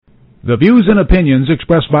The views and opinions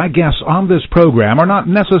expressed by guests on this program are not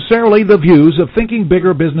necessarily the views of Thinking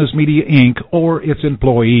Bigger Business Media, Inc. or its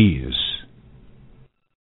employees.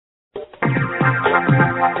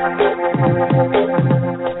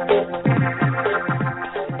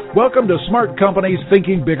 Welcome to Smart Company's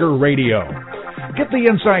Thinking Bigger Radio. Get the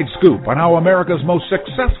inside scoop on how America's most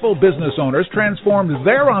successful business owners transformed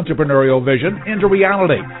their entrepreneurial vision into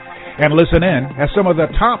reality. And listen in as some of the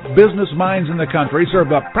top business minds in the country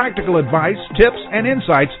serve up practical advice, tips, and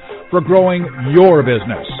insights for growing your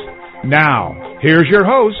business. Now, here's your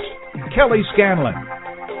host, Kelly Scanlon.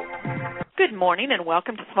 Good morning and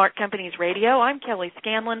welcome to Smart Companies Radio. I'm Kelly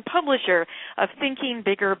Scanlon, publisher of Thinking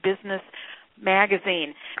Bigger Business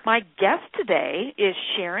Magazine. My guest today is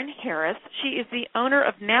Sharon Harris. She is the owner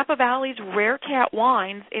of Napa Valley's Rare Cat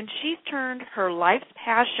Wines, and she's turned her life's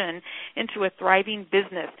passion into a thriving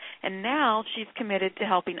business. And now she's committed to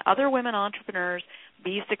helping other women entrepreneurs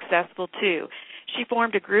be successful too. She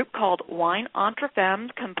formed a group called Wine Entre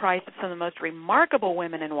Femmes, comprised of some of the most remarkable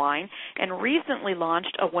women in wine, and recently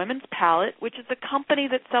launched a women's palette, which is a company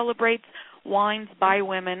that celebrates wines by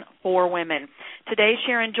women for women. Today,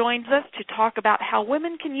 Sharon joins us to talk about how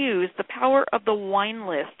women can use the power of the wine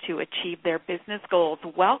list to achieve their business goals.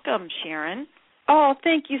 Welcome, Sharon. Oh,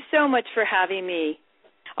 thank you so much for having me.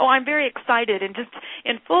 Oh, I'm very excited. And just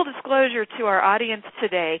in full disclosure to our audience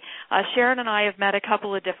today, Sharon and I have met a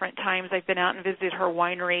couple of different times. I've been out and visited her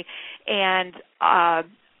winery, and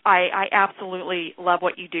I absolutely love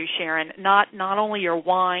what you do, Sharon. Not only your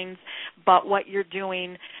wines, but what you're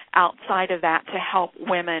doing outside of that to help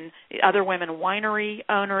women, other women winery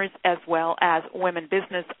owners, as well as women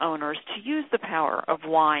business owners, to use the power of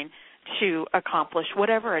wine to accomplish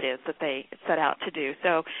whatever it is that they set out to do.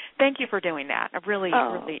 So thank you for doing that. I really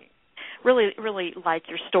like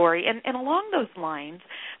your story. And along those lines,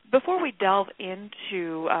 before we delve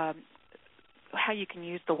into how you can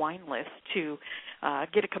use the wine list to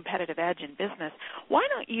get a competitive edge in business, why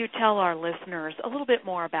don't you tell our listeners a little bit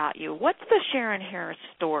more about you? What's the Sharon Harris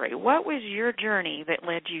story? What was your journey that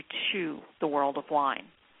led you to the world of wine?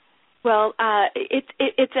 Well, it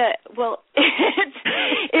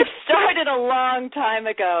started a long time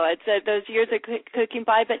ago. It's those years of cooking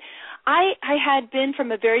by, but I had been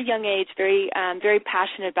from a very young age very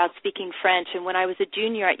passionate about speaking French, and when I was a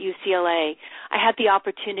junior at UCLA, I had the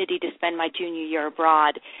opportunity to spend my junior year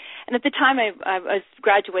abroad. And at the time, I was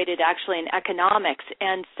graduated actually in economics,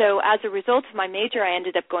 and so as a result of my major, I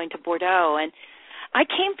ended up going to Bordeaux. And I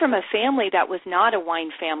came from a family that was not a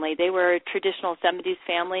wine family. They were a traditional 70s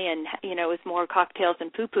family, and it was more cocktails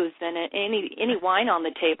and poo-poos than any wine on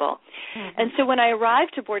the table. Mm-hmm. And so when I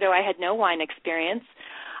arrived to Bordeaux, I had no wine experience.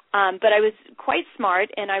 But I was quite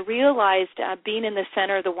smart, and I realized being in the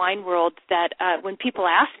center of the wine world that when people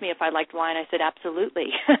asked me if I liked wine, I said absolutely.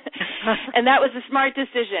 And that was a smart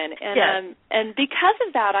decision. And, yes. And because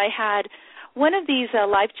of that, I had one of these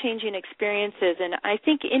life-changing experiences, and I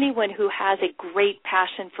think anyone who has a great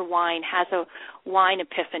passion for wine has a wine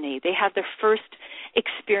epiphany. They have their first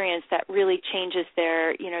experience that really changes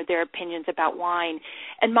their opinions about wine.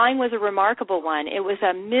 And mine was a remarkable one. It was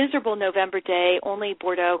a miserable November day. Only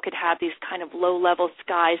Bordeaux could have these kind of low-level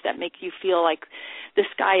skies that make you feel like the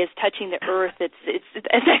sky is touching the earth. It's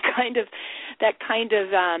that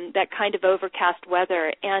kind of overcast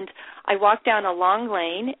weather. And I walked down a long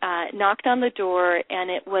lane, knocked on the door, and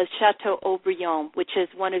it was Chateau Haut-Brion, which is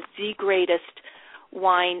one of the greatest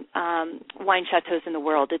wine chateaus in the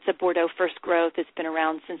world. It's a Bordeaux first growth. It's been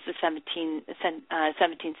around since the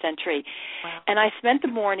 17th century. Wow. And I spent the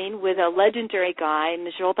morning with a legendary guy,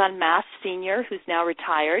 Jourdan Mas Sr., who's now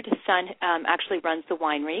retired. His son actually runs the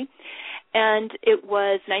winery. And it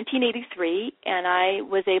was 1983, and I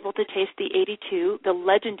was able to taste the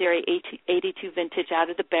legendary 82 vintage out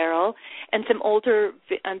of the barrel, and some older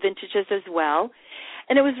vintages as well.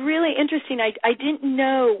 And it was really interesting. I didn't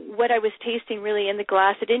know what I was tasting really in the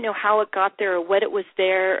glass. I didn't know how it got there or what it was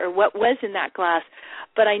there or what was in that glass,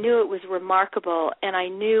 but I knew it was remarkable, and I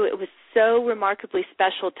knew it was so remarkably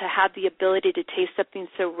special to have the ability to taste something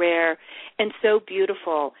so rare and so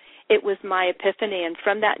beautiful. It was my epiphany, and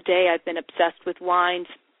from that day I've been obsessed with wines.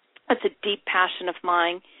 It's a deep passion of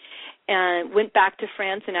mine, and went back to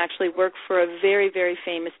France and actually worked for a very, very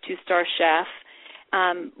famous two-star chef.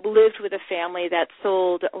 Lived with a family that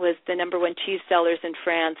was the number one cheese sellers in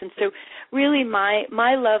France. And so really my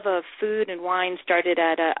love of food and wine started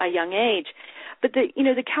at a young age. But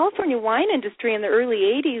the California wine industry in the early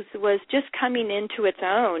 80s was just coming into its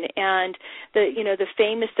own, and the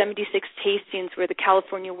famous 76 tastings where the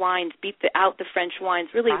California wines beat out the French wines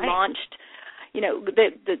really launched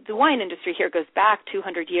the wine industry here goes back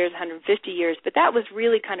 200 years, 150 years, but that was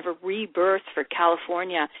really kind of a rebirth for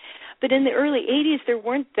California. But in the early 80s, there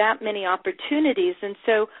weren't that many opportunities, and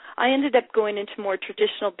so I ended up going into more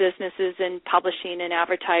traditional businesses in publishing and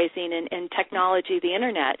advertising and technology, the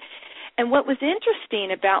Internet. And what was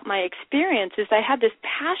interesting about my experience is I had this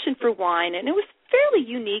passion for wine, and it was fairly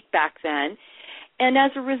unique back then. And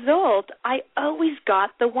as a result, I always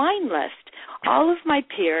got the wine list. All of my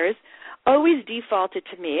peers always defaulted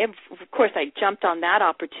to me. Of course, I jumped on that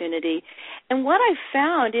opportunity. And what I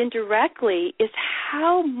found indirectly is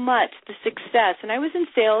how much the success, and I was in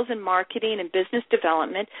sales and marketing and business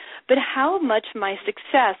development, but how much my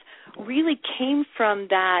success really came from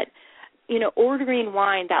that, ordering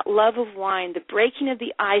wine, that love of wine, the breaking of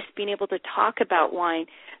the ice, being able to talk about wine.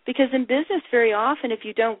 Because in business, very often, if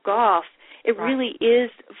you don't golf, it really is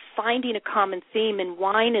finding a common theme, and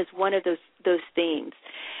wine is one of those themes.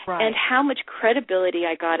 Right. And how much credibility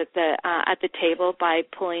I got at the table by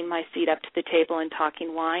pulling my seat up to the table and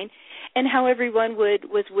talking wine, and how everyone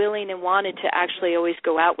was willing and wanted to actually always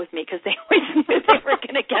go out with me because they always knew they were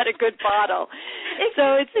going to get a good bottle.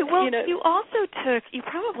 So it's you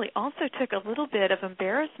probably also took a little bit of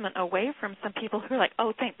embarrassment away from some people who are like,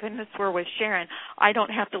 oh, thank goodness we're with Sharon. I don't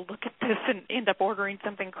have to look at this and end up ordering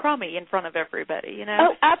something crummy in front of everybody.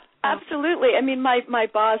 Oh, absolutely. I mean, my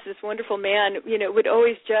boss, this wonderful man, would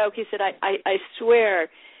always joke. He said, I swear,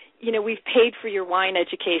 we've paid for your wine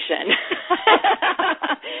education.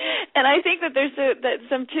 And I think that there's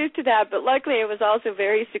some truth to that, but luckily I was also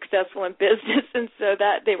very successful in business, and so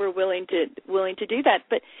that they were willing to do that.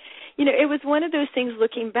 But, it was one of those things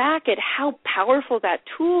looking back at how powerful that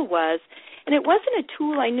tool was, and it wasn't a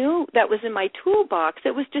tool I knew that was in my toolbox.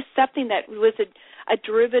 It was just something that was a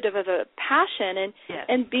derivative of a passion,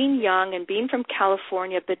 and being young and being from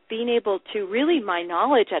California, but being able to really, my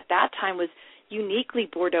knowledge at that time was uniquely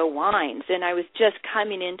Bordeaux wines, and I was just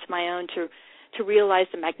coming into my own to realize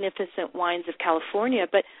the magnificent wines of California.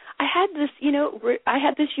 But I had this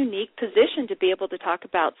unique position to be able to talk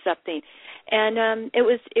about something, and it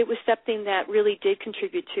was something that really did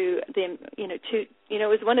contribute to it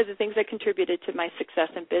was one of the things that contributed to my success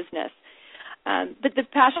in business. But the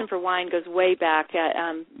passion for wine goes way back.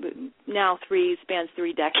 Now spans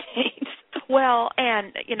 3 decades. Well,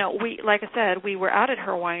 and like I said, we were out at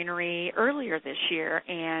her winery earlier this year,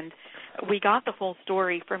 and we got the full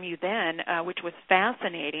story from you then, which was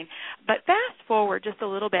fascinating. But fast forward just a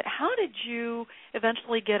little bit, how did you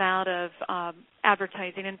eventually get out of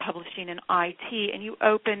advertising and publishing and IT, and you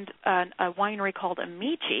opened a winery called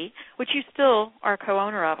Amici, which you still are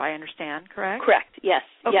co-owner of, I understand, correct? Correct. Yes.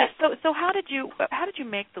 Okay. Yes. So how did you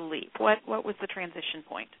make the leap? What was the transition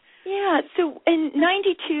point? Yeah, so in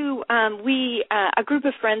 '92, a group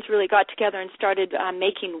of friends really got together and started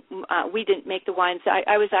making. We didn't make the wines.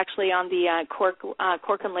 I was actually on the cork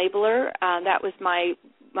and labeler. That was my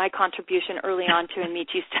contribution early on to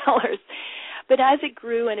Amici Cellars. But as it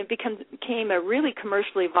grew and it became a really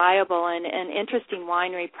commercially viable and interesting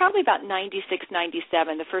winery, probably about 96,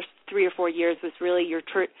 97, the first 3 or 4 years was really your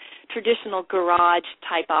traditional garage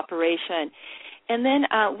type operation. And then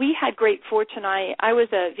we had great fortune. I was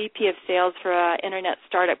a VP of sales for an internet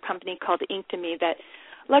startup company called Inktomy that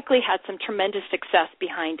luckily had some tremendous success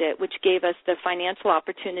behind it, which gave us the financial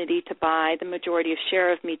opportunity to buy the majority of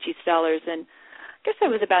share of Amici Cellars. And I guess that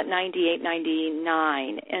was about 98,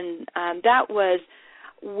 99. And that was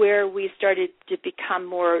where we started to become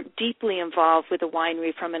more deeply involved with the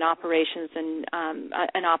winery from an operations and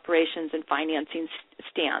financing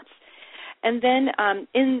stance. And then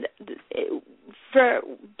for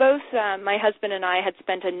both my husband and I had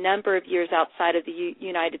spent a number of years outside of the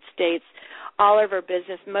United States. All of our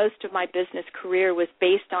business, most of my business career was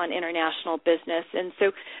based on international business. And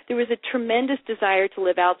so there was a tremendous desire to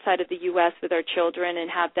live outside of the U.S. with our children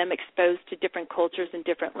and have them exposed to different cultures and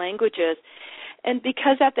different languages. And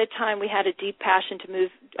because at that time we had a deep passion to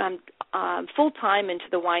move full-time into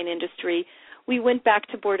the wine industry, we went back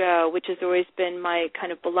to Bordeaux, which has always been my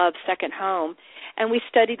kind of beloved second home, and we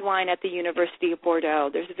studied wine at the University of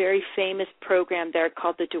Bordeaux. There's a very famous program there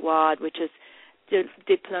called the DUAD, which is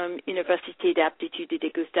Diplôme Université d'Aptitude et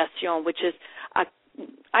Dégustation, which is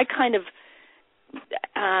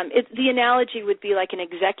the analogy would be like an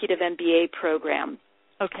executive MBA program.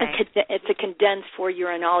 Okay. It's a condensed 4-year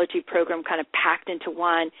enology program kind of packed into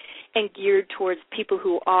one and geared towards people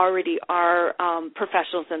who already are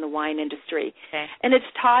professionals in the wine industry. Okay. And it's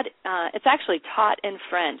actually taught in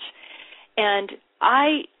French. And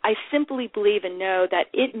I simply believe and know that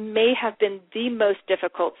it may have been the most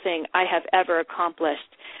difficult thing I have ever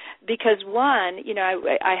accomplished. because one,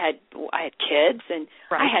 I had kids, and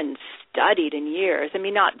I hadn't studied in years. I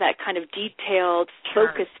mean, not that kind of detailed,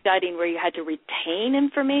 focused studying where you had to retain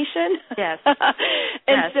information. Yes.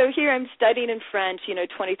 And so here I'm studying in French,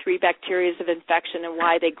 23 bacteria of infection and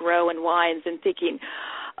why they grow in wines, and thinking,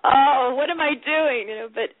 oh, what am I doing?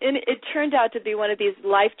 But it turned out to be one of these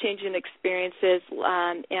life-changing experiences,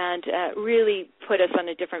 and really put us on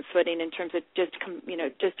a different footing in terms of just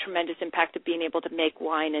tremendous impact of being able to make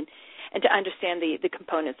wine and to understand the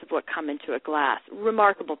components of what come into a glass.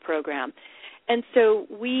 Remarkable program. And so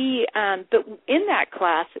but in that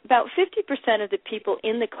class, about 50% of the people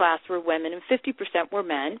in the class were women and 50% were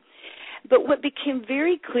men. But what became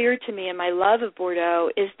very clear to me in my love of Bordeaux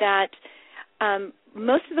is that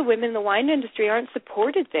most of the women in the wine industry aren't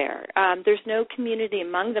supported there. There's no community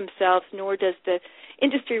among themselves, nor does the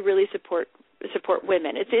industry really support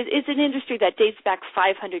women. It's an industry that dates back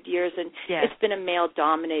 500 years, and it's been a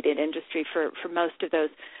male-dominated industry for most of those.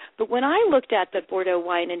 But when I looked at the Bordeaux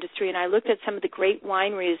wine industry and I looked at some of the great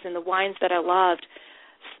wineries and the wines that I loved,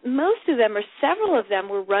 most of them, or several of them,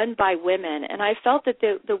 were run by women, and I felt that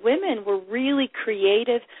the women were really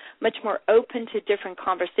creative, much more open to different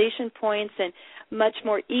conversation points, and much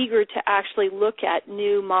more eager to actually look at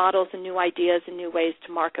new models and new ideas and new ways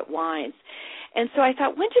to market wines. And so I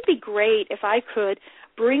thought, wouldn't it be great if I could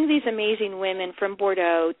bring these amazing women from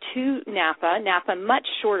Bordeaux to Napa? Napa, much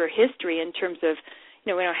shorter history in terms of,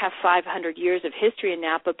 we don't have 500 years of history in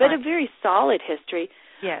Napa, but a very solid history.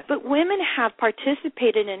 Yes. But women have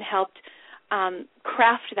participated and helped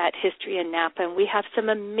craft that history in Napa, and we have some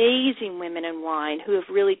amazing women in wine who have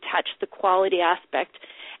really touched the quality aspect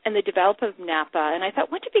and the development of Napa. And I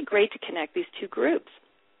thought, wouldn't it be great to connect these two groups?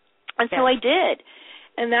 And so I did.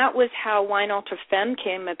 And that was how Wine Entre Femmes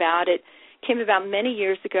came about. It came about many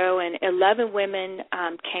years ago, and 11 women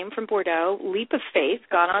came from Bordeaux, leap of faith,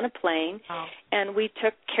 got on a plane, and we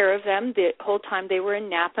took care of them the whole time they were in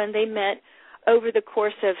Napa, and they met over the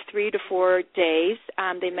course of 3 to 4 days.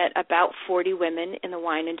 They met about 40 women in the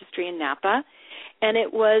wine industry in Napa, and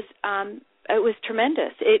it was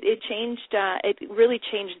tremendous. It changed. It really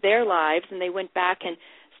changed their lives, and they went back and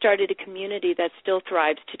started a community that still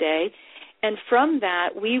thrives today. And from that,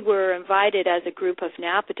 we were invited as a group of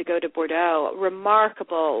Napa to go to Bordeaux, a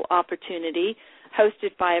remarkable opportunity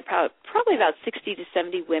hosted by probably about 60 to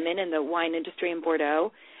 70 women in the wine industry in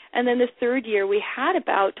Bordeaux. And then the third year, we had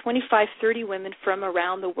about 25, 30 women from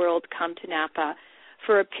around the world come to Napa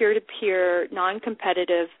for a peer-to-peer,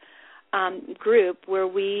 non-competitive group where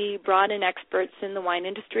we brought in experts in the wine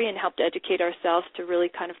industry and helped educate ourselves to really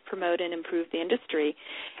kind of promote and improve the industry.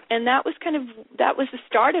 And that was the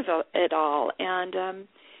start of it all. And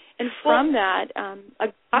from that,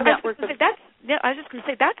 a network of... I was just going to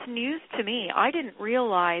say, that's news to me. I didn't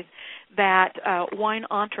realize that Wine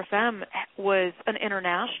Entre Femmes was an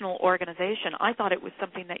international organization. I thought it was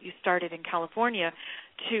something that you started in California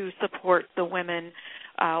to support the women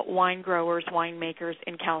wine growers, winemakers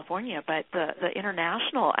in California. But the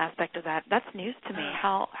international aspect of that's news to me.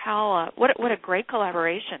 What a great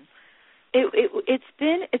collaboration.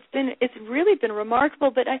 It's really been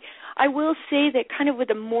remarkable. But I will say that kind of with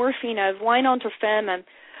the morphing of Wine Entre Femmes,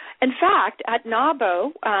 in fact, at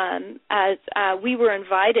NABO, as we were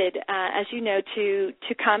invited, as you know, to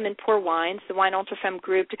come and pour wines, the Wine Entre Femmes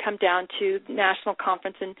group, to come down to the national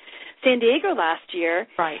conference in San Diego last year.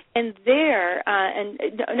 Right. And there, and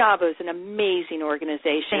NABO is an amazing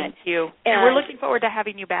organization. Thank you. And we're looking forward to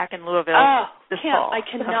having you back in Louisville this fall. I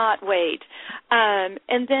cannot wait.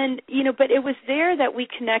 And then, but it was there that we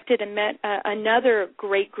connected and met another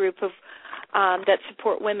great group of that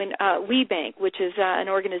support women, WeBank, which is an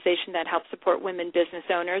organization that helps support women business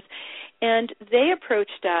owners. And they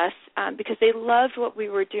approached us because they loved what we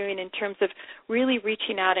were doing in terms of really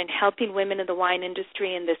reaching out and helping women in the wine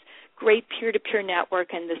industry in this great peer-to-peer network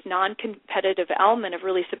and this non-competitive element of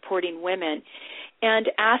really supporting women, and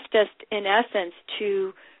asked us, in essence,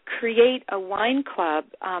 to create a wine club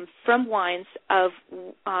from wines of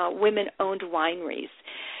women-owned wineries.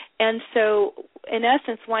 And so, in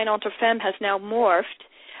essence, Wine Entre Femmes has now morphed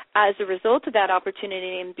as a result of that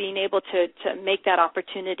opportunity and being able to make that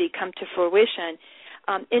opportunity come to fruition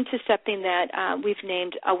into something that we've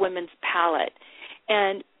named a Women's Palette.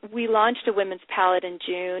 And we launched a Women's Palette in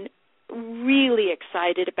June, really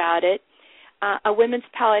excited about it. A Women's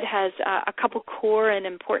Palette has a couple core and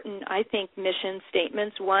important, I think, mission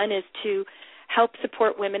statements. One is to help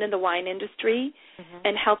support women in the wine industry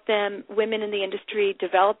and help women in the industry,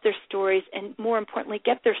 develop their stories and, more importantly,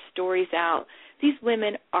 get their stories out. These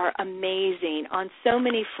women are amazing on so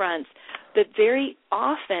many fronts, but very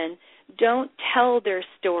often don't tell their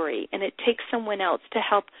story, and it takes someone else to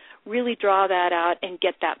help really draw that out and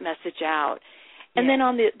get that message out. And then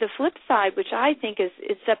on the flip side, which I think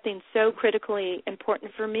is something so critically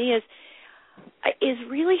important for me, is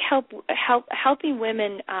really helping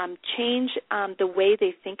women change the way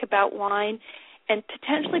they think about wine, and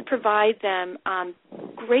potentially provide them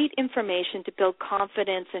great information to build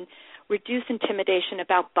confidence and reduce intimidation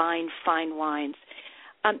about buying fine wines.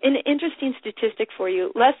 An interesting statistic for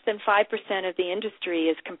you, less than 5% of the industry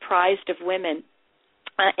is comprised of women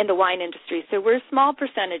in the wine industry. So we're a small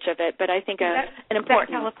percentage of it, but I think an important...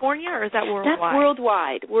 Is that California, or is that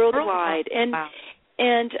worldwide? That's worldwide. And wow.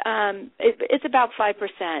 And it's about 5%.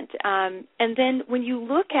 And then when you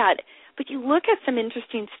look at some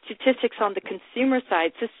interesting statistics on the consumer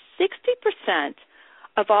side. So 60%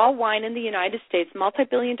 of all wine in the United States,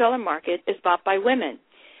 multi-billion-dollar market, is bought by women.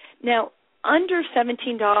 Now, under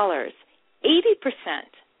 $17, 80%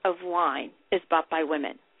 of wine is bought by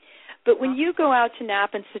women. But when you go out to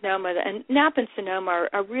Napa and Sonoma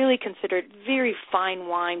are really considered very fine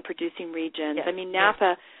wine producing regions. Yes. I mean,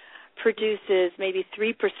 Napa produces maybe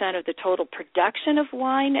 3% of the total production of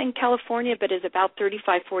wine in California, but is about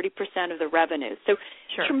 35-40% of the revenue. So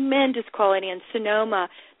tremendous quality. And Sonoma,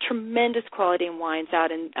 tremendous quality in wines out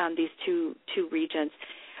in these two regions.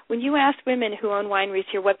 When you ask women who own wineries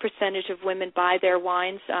here what percentage of women buy their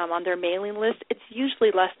wines on their mailing list, it's usually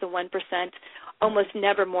less than 1%, almost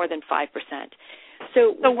never more than 5%.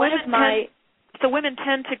 So women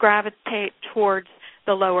tend to gravitate towards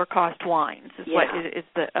the lower cost wines what is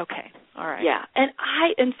the okay. All right. Yeah.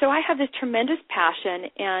 And so I have this tremendous passion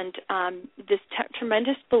and this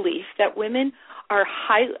tremendous belief that women are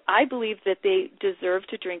I believe that they deserve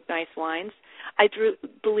to drink nice wines. I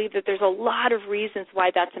believe that there's a lot of reasons why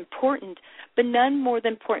that's important, but none more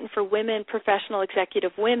than important for women, professional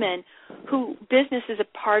executive women, who business is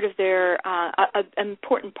a part of their an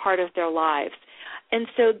important part of their lives. And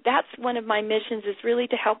so that's one of my missions, is really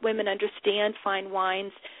to help women understand fine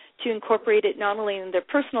wines, to incorporate it not only in their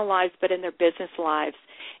personal lives but in their business lives,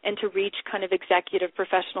 and to reach kind of executive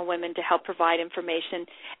professional women to help provide information,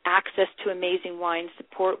 access to amazing wine,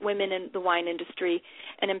 support women in the wine industry,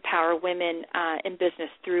 and empower women in business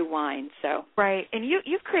through wine. So right, and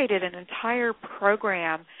you've created an entire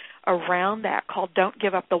program around that called Don't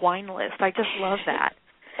Give Up the Wine List. I just love that.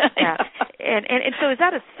 Yeah. And so is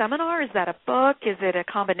that a seminar? Is that a book? Is it a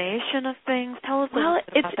combination of things? Tell us a little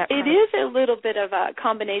bit about that. It is a little bit of a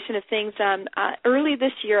combination of things. Early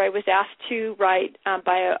this year, I was asked to write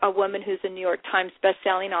by a woman who's a New York Times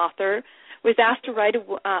best-selling author, was asked to write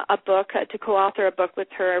a book, to co-author a book with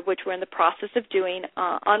her, which we're in the process of doing,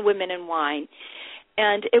 on women and wine.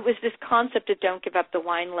 And it was this concept of Don't Give Up the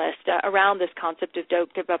Wine List, around this concept of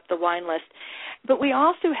Don't Give Up the Wine List. But we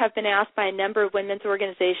also have been asked by a number of women's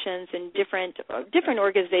organizations and different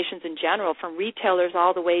organizations in general, from retailers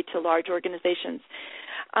all the way to large organizations,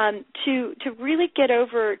 to really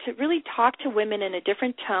really talk to women in a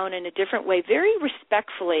different tone, in a different way, very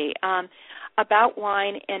respectfully, about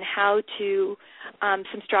wine and how to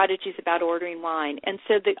some strategies about ordering wine. And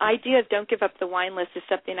so the idea of Don't Give Up the Wine List is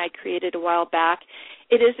something I created a while back.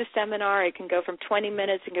 It is a seminar. It can go from 20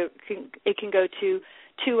 minutes and it can go to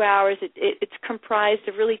 2 hours. It's comprised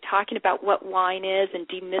of really talking about what wine is and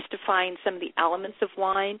demystifying some of the elements of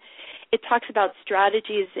wine. It talks about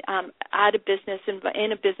strategies at a business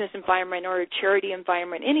in a business environment or a charity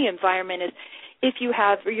environment. Any environment is, if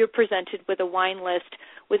you're presented with a wine list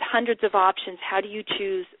with hundreds of options, how do you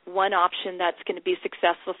choose one option that's going to be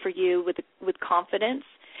successful for you with confidence?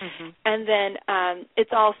 Mm-hmm. And then it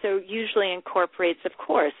also usually incorporates, of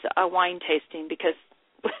course, a wine tasting, because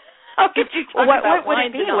what would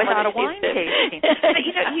it be without a wine tasting?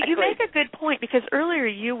 But, you make a good point, because earlier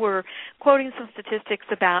you were quoting some statistics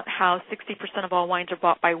about how 60% of all wines are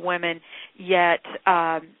bought by women, yet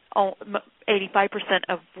 85%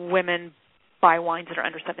 of women buy wines that are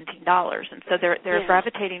under $17, and so they're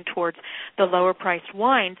gravitating towards the lower priced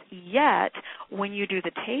wines. Yet when you do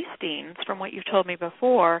the tastings, from what you've told me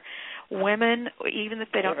before, women, even if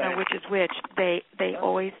they don't know which is which, they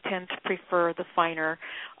always tend to prefer the finer,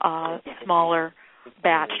 smaller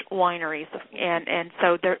batched wineries, and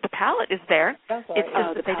so the palate is there. It's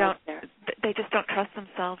just that they just don't trust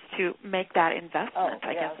themselves to make that investment,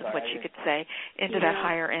 I guess is what you could say, into that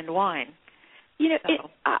higher end wine.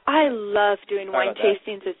 I love doing wine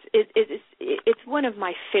tastings. it's one of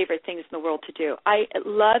my favorite things in the world to do. I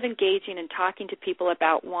love engaging and talking to people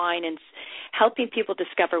about wine and helping people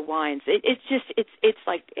discover wines. It's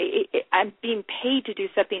like I'm being paid to do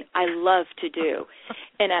something I love to do,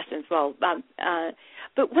 in essence. Well,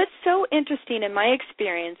 but what's so interesting in my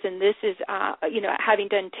experience, and this is, having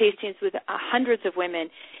done tastings with hundreds of women,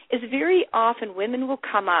 is very often women will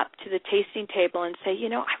come up to the tasting table and say,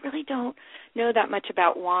 I really don't know that much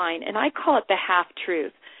about wine, and I call it the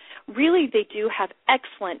half-truth. Really, they do have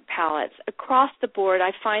excellent palates. Across the board,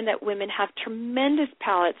 I find that women have tremendous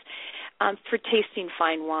palates for tasting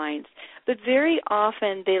fine wines, but very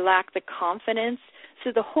often they lack the confidence.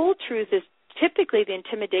 So the whole truth is typically the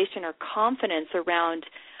intimidation or confidence around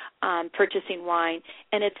purchasing wine,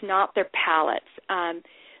 and it's not their palates.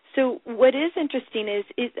 So what is interesting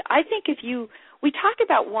is I think we talk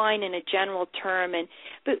about wine in a general term,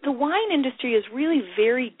 but the wine industry is really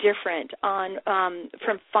very different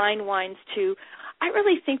from fine wines to, I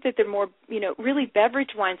really think that they're more, really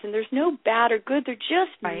beverage wines, and there's no bad or good. They're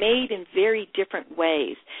just made in very different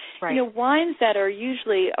ways. Right. Wines that are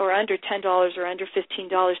usually under $10 or under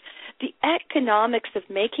 $15, the economics of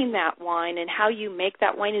making that wine and how you make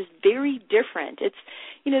that wine is very different. It's,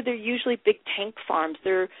 they're usually big tank farms.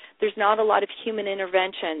 There's not a lot of human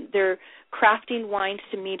intervention. They're crafting wines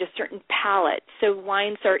to meet a certain palate. So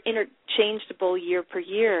wines are interchangeable year per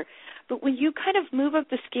year. But when you kind of move up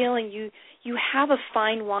the scale and you have a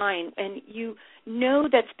fine wine and you know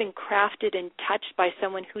that's been crafted and touched by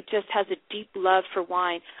someone who just has a deep love for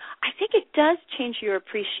wine, I think it does change your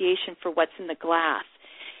appreciation for what's in the glass.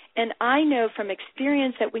 And I know from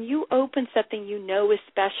experience that when you open something you know is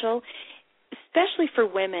special, especially for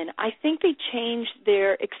women, I think they change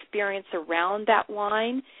their experience around that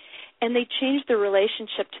wine, and they change their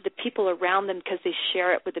relationship to the people around them because they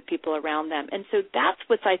share it with the people around them. And so that's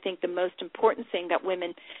what's, I think, the most important thing that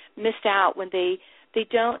women miss out when they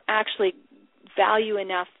don't actually value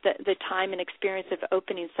enough the time and experience of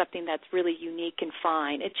opening something that's really unique and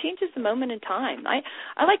fine. It changes the moment in time.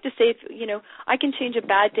 I like to say, I can change a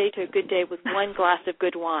bad day to a good day with one glass of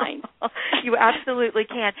good wine. You absolutely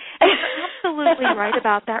can. And you're absolutely right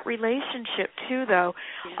about that relationship, too, though.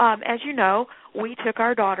 Yeah. As you know, we took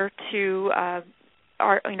our daughter to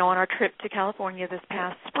on our trip to California this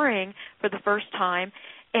past spring for the first time,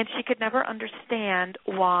 and she could never understand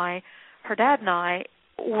why her dad and I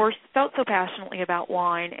felt so passionately about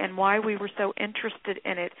wine and why we were so interested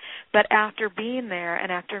in it. But after being there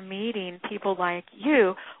and after meeting people like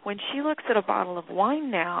you, when she looks at a bottle of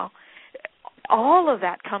wine now, all of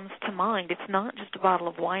that comes to mind. It's not just a bottle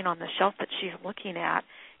of wine on the shelf that she's looking at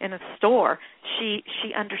in a store. She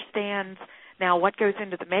understands now what goes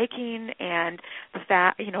into the making and the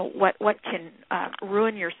fact, what can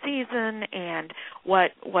ruin your season and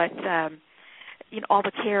what all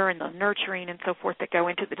the care and the nurturing and so forth that go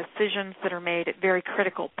into the decisions that are made at very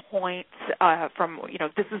critical points from,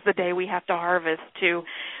 this is the day we have to harvest to,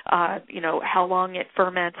 how long it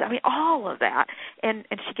ferments. I mean, all of that. And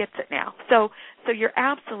she gets it now. So you're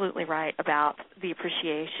absolutely right about the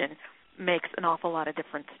appreciation makes an awful lot of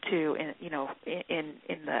difference, too, in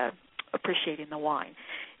the appreciating the wine.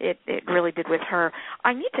 It really did with her.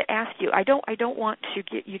 I need to ask you, I don't want to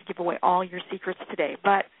get you to give away all your secrets today,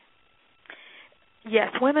 but yes,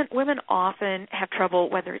 women often have trouble,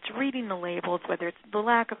 whether it's reading the labels, whether it's the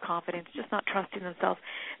lack of confidence, just not trusting themselves.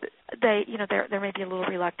 They may be a little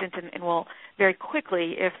reluctant and will very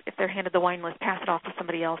quickly, if they're handed the wine list, pass it off to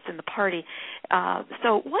somebody else in the party.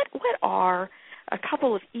 So what are a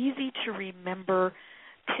couple of easy to remember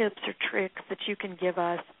tips or tricks that you can give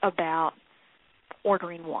us about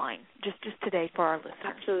ordering wine, just today for our listeners?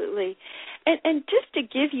 Absolutely. And just to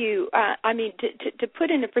give you, to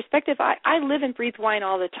put into perspective, I live and breathe wine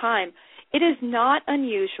all the time. It is not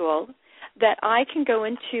unusual that I can go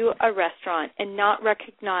into a restaurant and not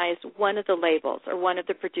recognize one of the labels or one of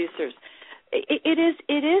the producers. It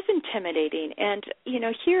is intimidating, and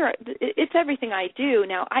here it's everything I do.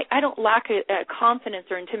 Now I don't lack a confidence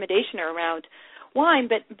or intimidation around wine,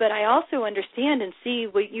 but I also understand and see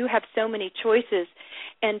you have so many choices,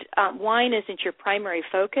 and wine isn't your primary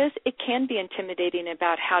focus. It can be intimidating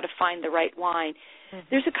about how to find the right wine. Mm-hmm.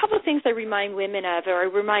 There's a couple of things I remind women of, or I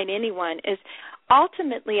remind anyone, is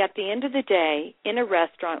ultimately at the end of the day in a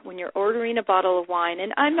restaurant when you're ordering a bottle of wine,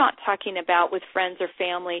 and I'm not talking about with friends or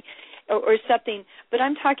family or something, but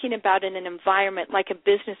I'm talking about in an environment like a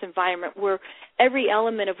business environment where every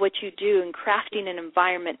element of what you do in crafting an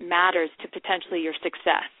environment matters to potentially your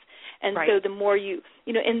success. And right. So the more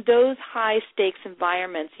in those high-stakes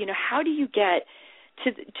environments, how do you get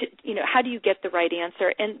how do you get the right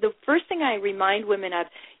answer? And the first thing I remind women of,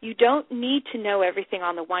 you don't need to know everything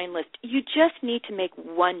on the wine list. You just need to make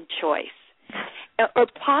one choice, or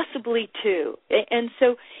possibly two. And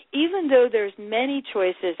so even though there's many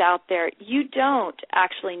choices out there, you don't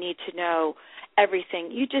actually need to know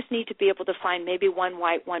everything. You just need to be able to find maybe one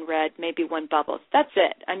white, one red, maybe one bubbles. That's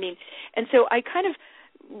it. I mean, and so I kind of,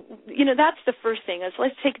 that's the first thing. Is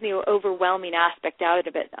let's take the overwhelming aspect out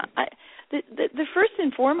of it. The first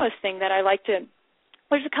and foremost thing that I like to,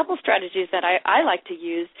 there's a couple strategies that I like to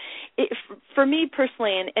use. For me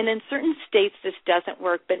personally, and in certain states this doesn't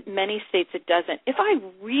work, but many states it doesn't. If I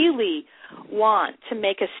really want to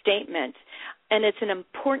make a statement and it's an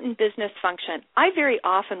important business function, I very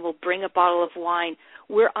often will bring a bottle of wine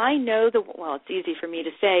where I know it's easy for me to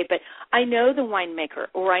say, but I know the winemaker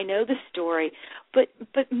or I know the story, but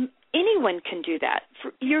anyone can do that.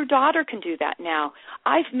 Your daughter can do that now.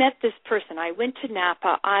 I've met this person. I went to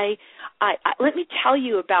Napa. I let me tell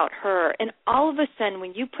you about her. And all of a sudden,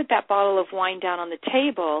 when you put that bottle of wine down on the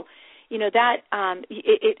table, that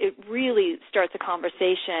it really starts a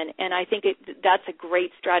conversation. And I think that's a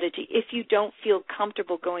great strategy. If you don't feel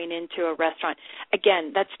comfortable going into a restaurant,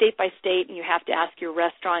 again, that's state by state, and you have to ask your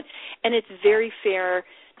restaurant. And it's very fair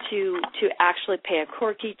to actually pay a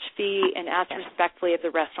corkage fee and ask respectfully of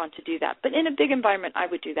the restaurant to do that. But in a big environment, I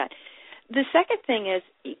would do that. The second thing is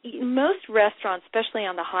most restaurants, especially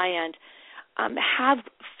on the high end, have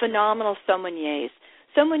phenomenal sommeliers.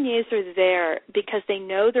 Sommeliers are there because they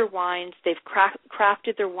know their wines. They've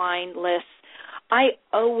crafted their wine lists. I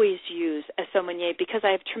always use a sommelier because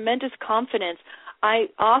I have tremendous confidence. I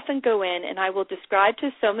often go in and I will describe to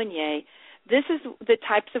a sommelier, this is the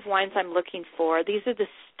types of wines I'm looking for. These are the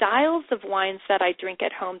styles of wines that I drink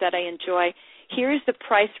at home that I enjoy. Here's the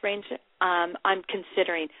price range I'm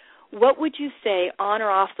considering. What would you say on or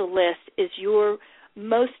off the list is your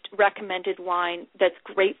most recommended wine that's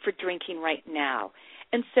great for drinking right now?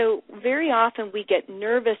 And so very often we get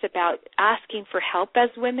nervous about asking for help as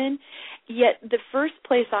women, yet the first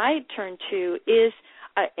place I turn to is,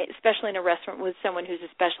 especially in a restaurant with someone who's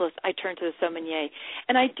a specialist, I turn to the sommelier.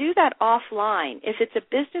 And I do that offline. If it's a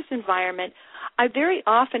business environment, I very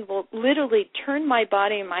often will literally turn my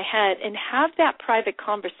body and my head and have that private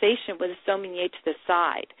conversation with a sommelier to the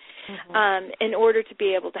side in order to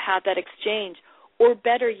be able to have that exchange. Or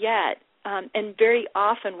better yet, and very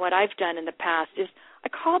often what I've done in the past is I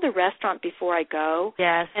call the restaurant before I go,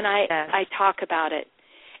 and I talk about it.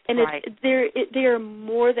 And they are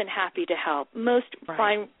more than happy to help, most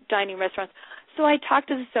fine dining restaurants. So I talk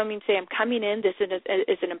to the sommelier and say, I'm coming in. This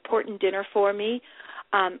is an important dinner for me.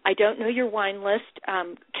 I don't know your wine list.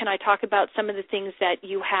 Can I talk about some of the things that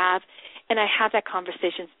you have? And I have that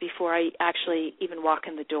conversation before I actually even walk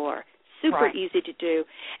in the door. Super easy to do.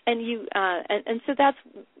 And and so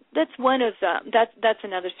that's one of that's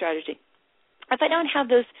another strategy. If I don't have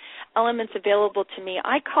those elements available to me,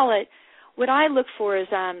 I call it, what I look for is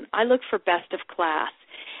I look for best of class.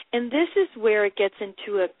 And this is where it gets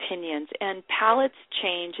into opinions. And palates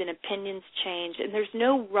change and opinions change. And there's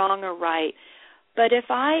no wrong or right. But if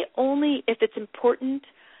it's important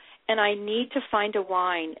and I need to find a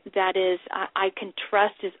wine that is I can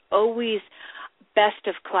trust is always best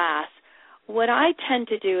of class, what I tend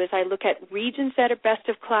to do is I look at regions that are best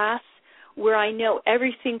of class, where I know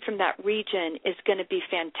everything from that region is going to be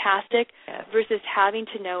fantastic versus having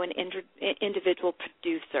to know an individual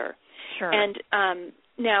producer. Sure. And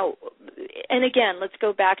now, and again, let's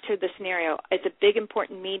go back to the scenario. It's a big,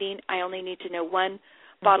 important meeting. I only need to know one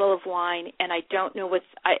bottle of wine, and I don't know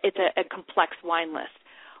it's a complex wine list.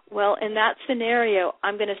 Well, in that scenario,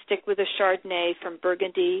 I'm going to stick with a Chardonnay from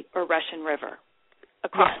Burgundy or Russian River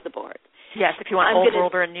across the board. Yes, if you want Old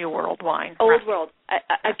World or a New World wine. Old World.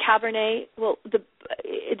 A Cabernet,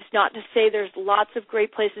 it's not to say there's lots of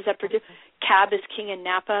great places that produce. Cab is king in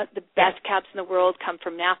Napa. The best cabs in the world come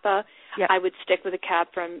from Napa. Yep. I would stick with a cab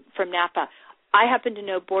from Napa. I happen to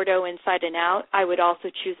know Bordeaux inside and out. I would also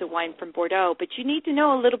choose a wine from Bordeaux. But you need to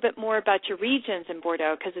know a little bit more about your regions in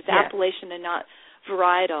Bordeaux because it's appellation and not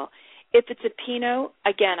varietal. If it's a Pinot,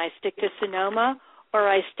 again, I stick to Sonoma or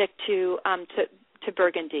I stick to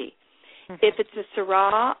Burgundy. If it's a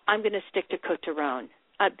Syrah, I'm going to stick to Côte d'Aron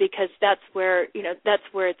because that's where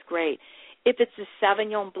it's great. If it's a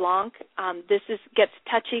Sauvignon Blanc, this gets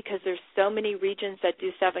touchy because there's so many regions that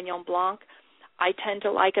do Sauvignon Blanc. I tend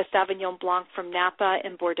to like a Sauvignon Blanc from Napa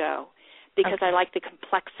and Bordeaux because I like the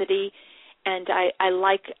complexity, and I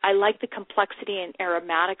like the complexity and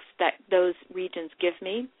aromatics that those regions give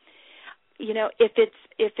me.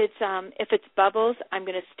 If it's bubbles, I'm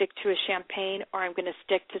going to stick to a Champagne or I'm going to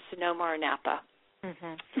stick to Sonoma or Napa.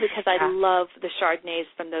 because I love the Chardonnays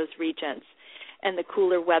from those regions and the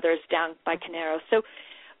cooler weathers down by Canaro. So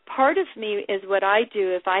part of me is what I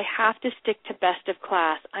do. If I have to stick to best of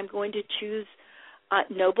class, I'm going to choose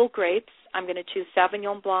noble grapes. I'm going to choose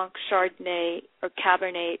Sauvignon Blanc, Chardonnay, or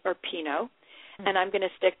Cabernet, or Pinot, and I'm going to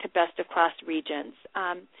stick to best of class regions.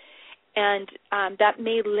 And that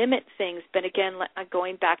may limit things, but again,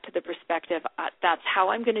 going back to the perspective, that's how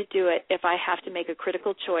I'm going to do it if I have to make a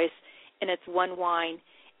critical choice and it's one wine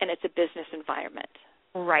and it's a business environment.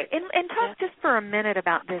 Right. And talk just for a minute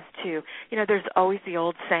about this, too. You know, there's always the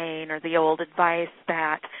old saying or the old advice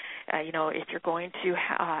that, if you're going to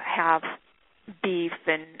have beef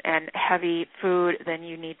and heavy food, then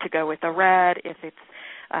you need to go with a red. If it's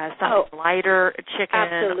something lighter, chicken,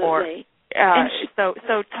 absolutely.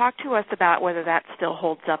 So talk to us about whether that still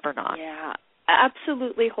holds up or not. Yeah,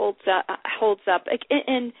 absolutely holds up.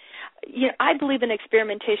 And I believe in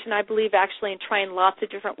experimentation. I believe actually in trying lots of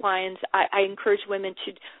different wines. I encourage women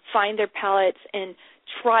to find their palates and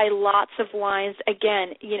try lots of wines.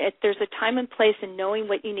 Again, there's a time and place in knowing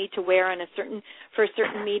what you need to wear for a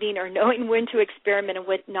certain meeting, or knowing when to experiment and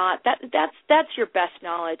what not. That's your best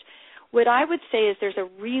knowledge. What I would say is there's a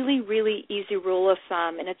really, really easy rule of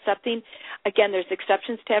thumb, and it's something, again, there's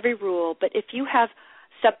exceptions to every rule, but if you have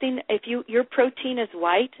something, if your protein is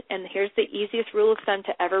white, and here's the easiest rule of thumb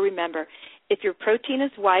to ever remember, if your protein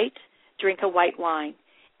is white, drink a white wine.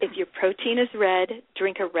 If your protein is red,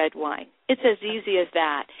 drink a red wine. It's as easy as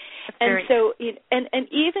that. And so, and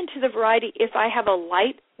even to the variety, if I have a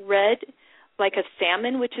light red, like a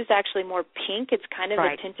salmon, which is actually more pink, it's kind of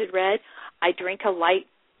a tinted red, I drink a light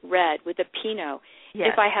red with a Pinot.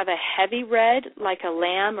 Yes. If I have a heavy red, like a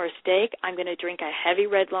lamb or steak, I'm going to drink a heavy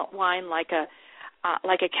red wine like a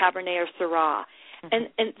Cabernet or Syrah. And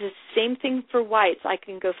the same thing for whites. I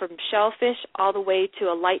can go from shellfish all the way to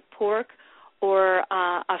a light pork or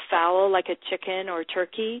a fowl like a chicken or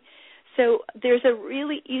turkey. So there's a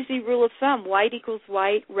really easy rule of thumb. White equals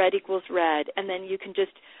white, red equals red. And then you can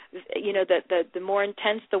just, the more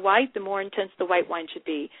intense the white, the more intense the white wine should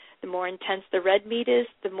be. The more intense the red meat is,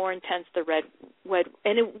 the more intense the red,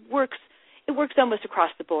 and it works almost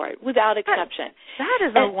across the board, without exception. That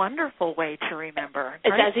is a wonderful way to remember.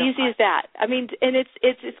 It's as easy as that. I mean, and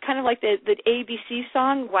it's kind of like the ABC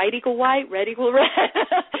song, white equal white, red equal red.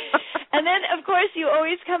 And then, of course, you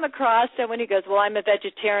always come across someone who goes, well, I'm a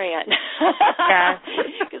vegetarian.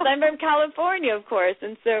 Because I'm from California, of course.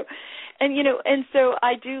 And so I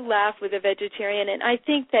do laugh with a vegetarian. And I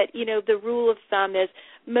think that, the rule of thumb is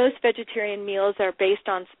most vegetarian meals are based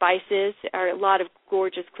on spices, or a lot of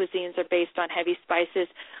gorgeous cuisines are based on heavy spices.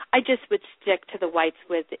 I just would stick to the whites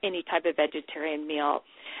with any type of vegetarian meal.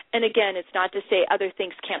 And again, it's not to say other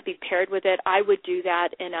things can't be paired with it. I would do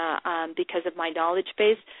that because of my knowledge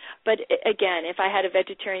base. But again, if I had a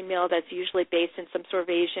vegetarian meal that's usually based in some sort of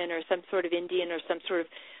Asian or some sort of Indian or some sort of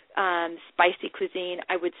spicy cuisine,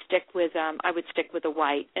 I would stick with a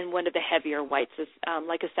white, and one of the heavier whites is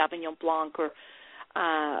like a Sauvignon Blanc or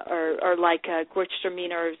like a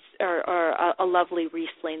Gewürztraminer or a lovely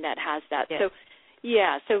Riesling that has that.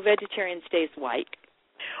 Yes. So vegetarian stays white.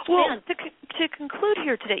 Well, to conclude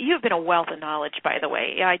here today, you have been a wealth of knowledge, by the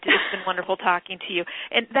way. It's been wonderful talking to you,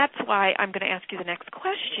 and that's why I'm going to ask you the next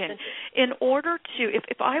question. In order to,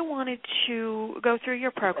 if I wanted to go through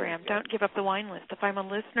your program, Don't Give Up the Wine List, if I'm a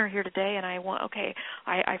listener here today and I've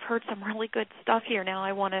heard some really good stuff here, now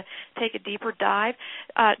I want to take a deeper dive,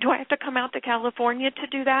 do I have to come out to California to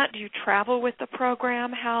do that? Do you travel with the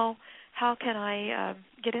program? How can I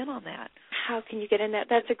get in on that? How can you get in that?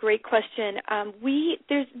 That's a great question.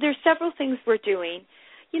 There's several things we're doing.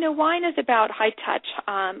 Wine is about high touch.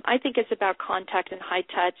 I think it's about contact and high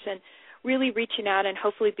touch and really reaching out and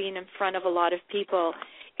hopefully being in front of a lot of people.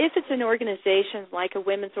 If it's an organization like a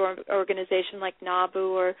women's organization like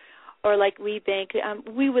NABU or like WeBank,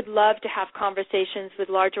 we would love to have conversations with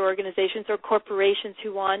larger organizations or corporations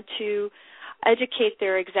who want to educate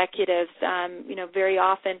their executives. Very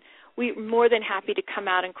often we're more than happy to come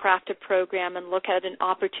out and craft a program and look at an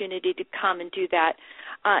opportunity to come and do that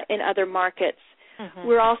in other markets. Mm-hmm.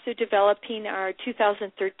 We're also developing our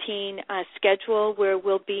 2013 schedule where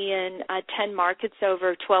we'll be in 10 markets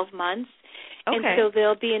over 12 months. Okay. And so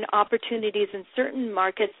there'll be opportunities in certain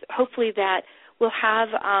markets, hopefully, that we'll have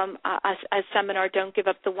a seminar, Don't Give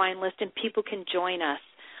Up the Wine List, and people can join us.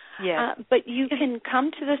 Yeah. But you can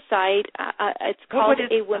come to the site. It's called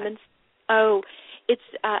A Women's... Oh, it's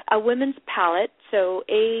A Women's Palate, so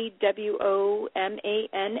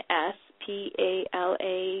AWOMANSPALATE,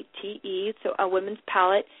 so A Women's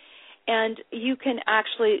Palate. And you can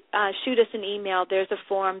actually shoot us an email. There's a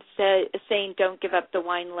form saying Don't Give Up the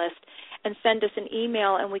Wine List. and send us an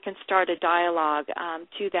email, and we can start a dialogue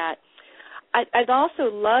to that. I'd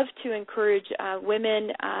also love to encourage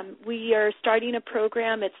women. We are starting a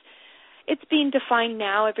program. It's being defined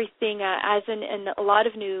now. Everything as in a lot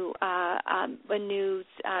of new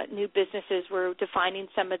businesses, we're defining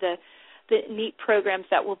some of the neat programs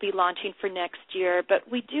that we'll be launching for next year. But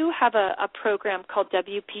we do have a program called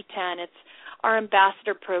WP10. It's our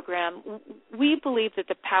ambassador program. We believe that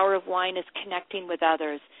the power of wine is connecting with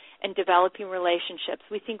others and developing relationships.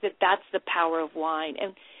 We think that that's the power of wine,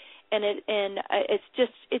 and it's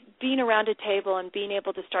just being around a table and being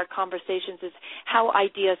able to start conversations is how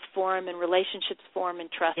ideas form and relationships form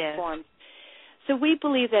and trust form. So we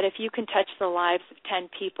believe that if you can touch the lives of 10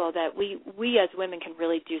 people, that we as women can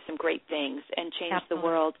really do some great things and change the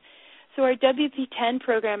world. So our WP10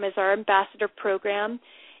 program is our ambassador program.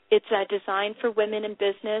 It's designed for women in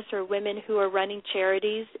business or women who are running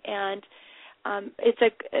charities, and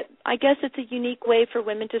I guess it's a unique way for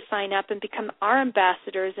women to sign up and become our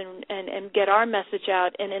ambassadors and get our message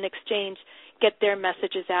out, and in exchange get their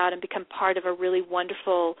messages out and become part of a really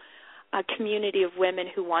wonderful community of women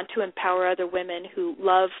who want to empower other women who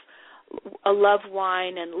love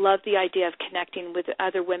wine and love the idea of connecting with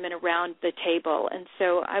other women around the table. And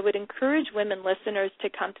so I would encourage women listeners to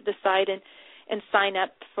come to the site and sign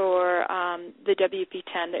up for the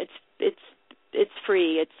WP10. It's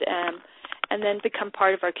free. And then become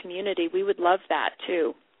part of our community. We would love that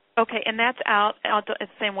too. Okay, and that's out on the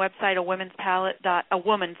same website,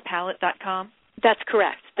 awomanspalate.com? That's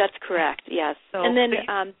correct. Yes. So, and then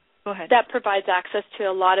go ahead. That provides access to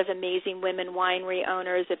a lot of amazing women winery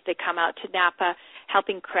owners if they come out to Napa,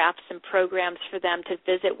 helping craft some programs for them to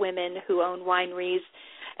visit women who own wineries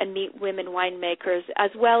and meet women winemakers,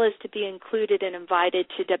 as well as to be included and invited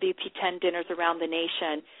to WP10 dinners around the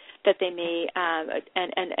nation, that they may,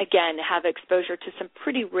 and again, have exposure to some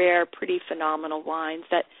pretty rare, pretty phenomenal wines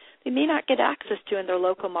that they may not get access to in their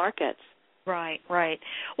local markets. Right.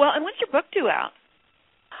 Well, and when's your book due out?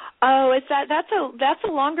 Oh, that's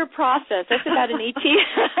a longer process. That's about an 18.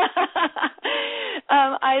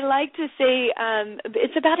 I like to say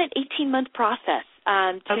it's about an 18-month process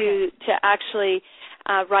to actually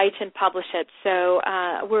write and publish it. So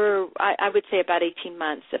I would say about 18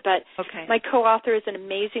 months. But my co-author is an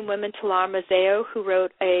amazing woman, Talar Mazzeo, who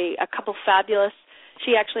wrote a couple fabulous.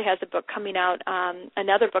 She actually has a book coming out,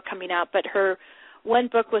 another book coming out, but her one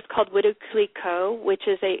book was called Widow Clicquot, which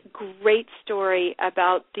is a great story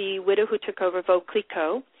about the widow who took over Veuve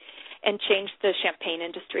Clicquot and changed the champagne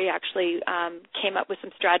industry, actually came up with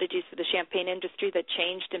some strategies for the champagne industry that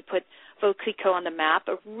changed and put Veuve Clicquot on the map,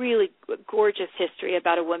 a really gorgeous history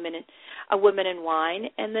about a woman in wine.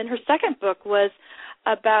 And then her second book was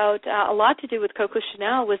about, a lot to do with Coco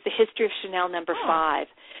Chanel, was the history of Chanel No. 5.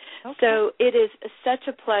 Okay. So it is such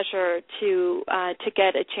a pleasure to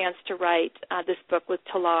get a chance to write this book with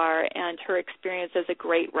Talar and her experience as a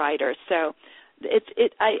great writer. So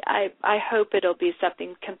I hope it'll be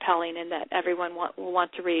something compelling and that everyone will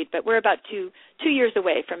want to read. But we're about two years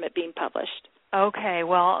away from it being published. Okay,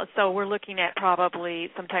 well, so we're looking at probably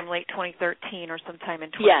sometime late 2013 or sometime in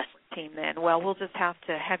 2014 then. Well, we'll just have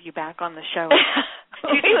to have you back on the show.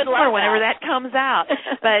 Or whenever that comes out.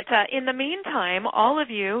 But in the meantime, all of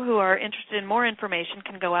you who are interested in more information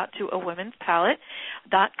can go out to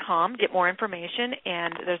awomanspalate.com, get more information,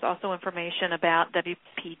 and there's also information about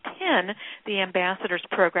WP10, the Ambassadors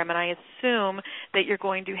Program, and I assume that you're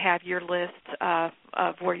going to have your list of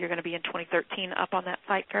where you're going to be in 2013 up on that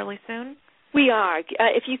site fairly soon? We are.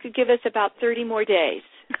 If you could give us about 30 more days.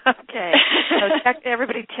 Okay. So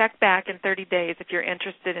everybody check back in 30 days if you're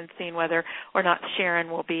interested in seeing whether or not Sharon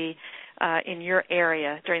will be in your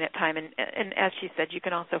area during that time. And as she said, you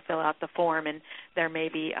can also fill out the form, and there may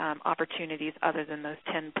be opportunities other than those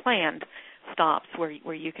 10 planned stops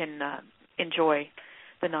where you can enjoy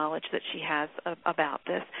the knowledge that she has about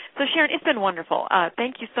this. So, Sharon, it's been wonderful.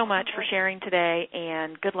 Thank you so much for sharing today,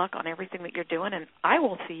 and good luck on everything that you're doing. And I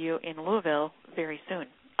will see you in Louisville very soon.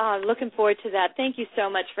 Looking forward to that. Thank you so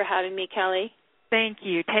much for having me, Kelly. Thank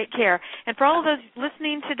you. Take care. And for all of those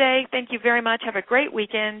listening today, thank you very much. Have a great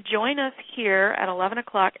weekend. Join us here at 11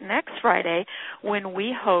 o'clock next Friday when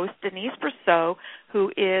we host Denise Brousseau,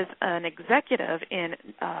 who is an executive in,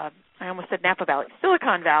 I almost said Napa Valley,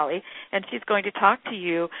 Silicon Valley, and she's going to talk to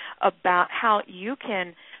you about how you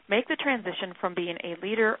can make the transition from being a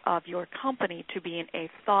leader of your company to being a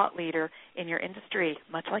thought leader in your industry,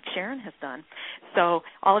 much like Sharon has done. So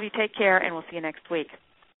all of you take care, and we'll see you next week.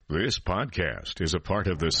 This podcast is a part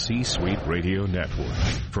of the C-Suite Radio Network.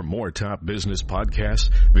 For more top business podcasts,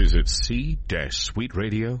 visit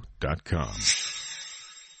c-suiteradio.com.